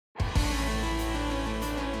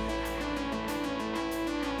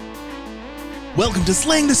Welcome to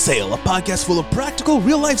Slaying the Sale, a podcast full of practical,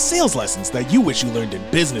 real-life sales lessons that you wish you learned in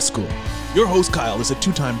business school. Your host, Kyle, is a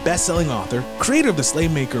two-time best-selling author, creator of the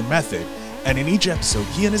Slaymaker method, and in each episode,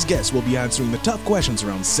 he and his guests will be answering the tough questions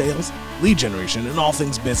around sales, lead generation, and all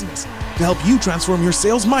things business to help you transform your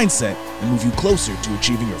sales mindset and move you closer to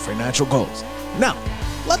achieving your financial goals. Now,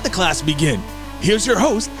 let the class begin. Here's your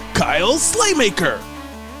host, Kyle Slaymaker.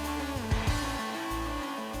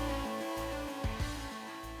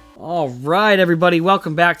 All right, everybody,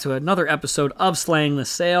 welcome back to another episode of Slaying the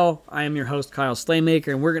Sale. I am your host, Kyle Slaymaker,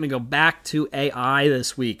 and we're going to go back to AI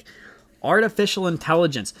this week. Artificial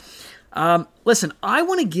intelligence. Listen, I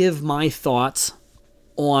want to give my thoughts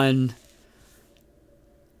on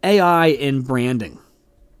AI in branding.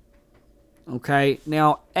 Okay,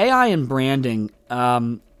 now, AI in branding,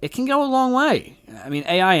 it can go a long way. I mean,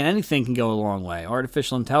 AI in anything can go a long way,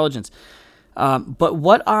 artificial intelligence. But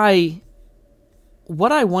what I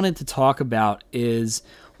wanted to talk about is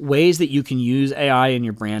ways that you can use AI in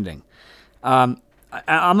your branding. I'm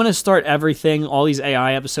going to start all these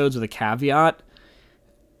AI episodes with a caveat.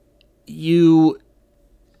 You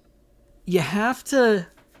have to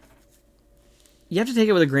take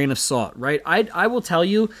it with a grain of salt, right? I will tell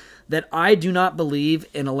you that I do not believe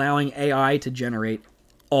in allowing AI to generate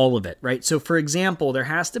all of it, right? So, for example, there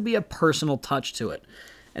has to be a personal touch to it.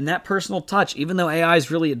 And that personal touch, even though AI is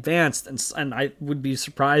really advanced, and I would be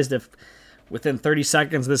surprised if within 30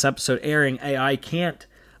 seconds of this episode airing, AI can't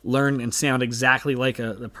learn and sound exactly like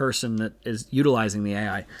the person that is utilizing the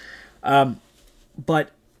AI.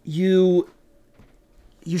 But you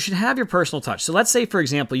should have your personal touch. So let's say, for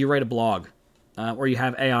example, you write a blog, or you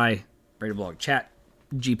have AI write a blog, Chat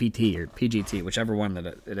GPT or PGT, whichever one that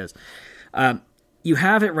it is. You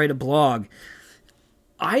have it write a blog.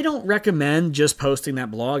 I don't recommend just posting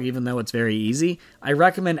that blog, even though it's very easy. I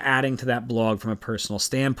recommend adding to that blog from a personal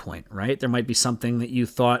standpoint, right? There might be something that you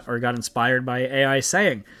thought or got inspired by AI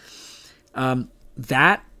saying.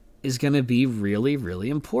 That is going to be really,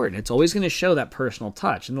 really important. It's always going to show that personal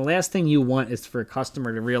touch. And the last thing you want is for a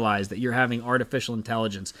customer to realize that you're having artificial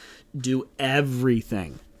intelligence do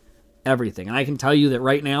everything. Everything. And I can tell you that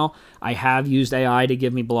right now, I have used AI to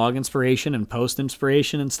give me blog inspiration and post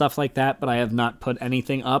inspiration and stuff like that, but I have not put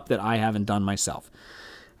anything up that I haven't done myself.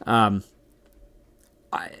 It's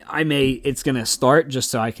going to start just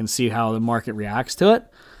so I can see how the market reacts to it.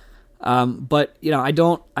 But I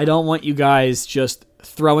don't want you guys just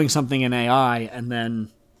throwing something in AI and then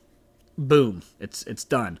boom, it's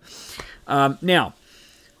done. Now,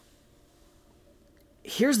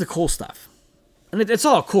 here's the cool stuff. And it's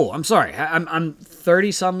all cool. I'm sorry. I'm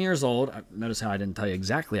 30-some years old. Notice how I didn't tell you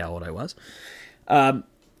exactly how old I was. I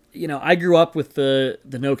grew up with the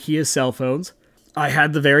Nokia cell phones. I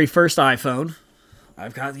had the very first iPhone.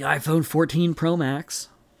 I've got the iPhone 14 Pro Max.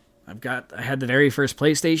 I had the very first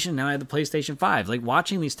PlayStation. Now I have the PlayStation 5. Like,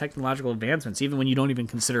 watching these technological advancements, even when you don't even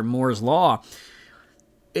consider Moore's Law,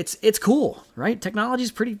 it's cool, right?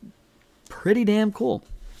 Technology's pretty damn cool.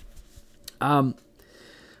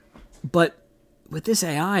 But with this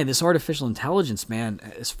AI, this artificial intelligence, man,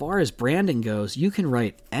 as far as branding goes, you can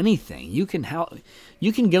write anything. You can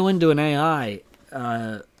go into an AI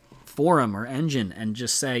forum or engine and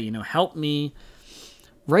just say, help me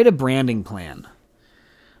write a branding plan.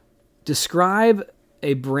 Describe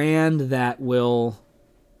a brand that will,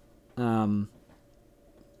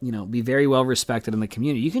 be very well respected in the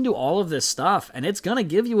community. You can do all of this stuff, and it's going to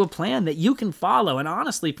give you a plan that you can follow. And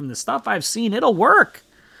honestly, from the stuff I've seen, it'll work.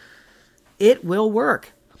 It will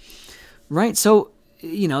work, right? So,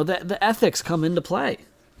 the ethics come into play.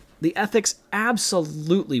 The ethics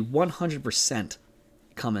absolutely 100%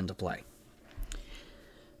 come into play.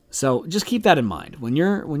 So just keep that in mind. When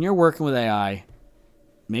you're working with AI,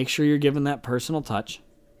 make sure you're giving that personal touch,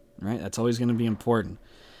 right? That's always going to be important.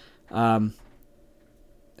 And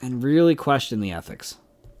really question the ethics.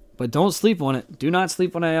 But don't sleep on it. Do not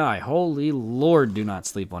sleep on AI. Holy Lord, do not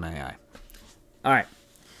sleep on AI. All right.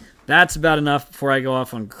 That's about enough before I go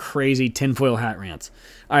off on crazy tinfoil hat rants.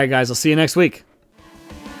 All right, guys, I'll see you next week.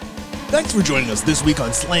 Thanks for joining us this week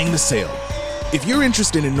on Slaying the Sale. If you're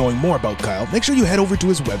interested in knowing more about Kyle, make sure you head over to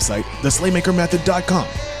his website, theslaymakermethod.com,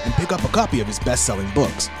 and pick up a copy of his best-selling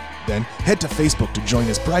books. Then head to Facebook to join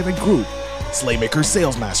his private group, Slaymaker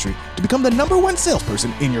Sales Mastery, to become the #1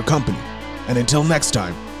 salesperson in your company. And until next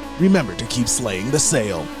time, remember to keep slaying the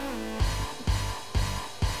sale.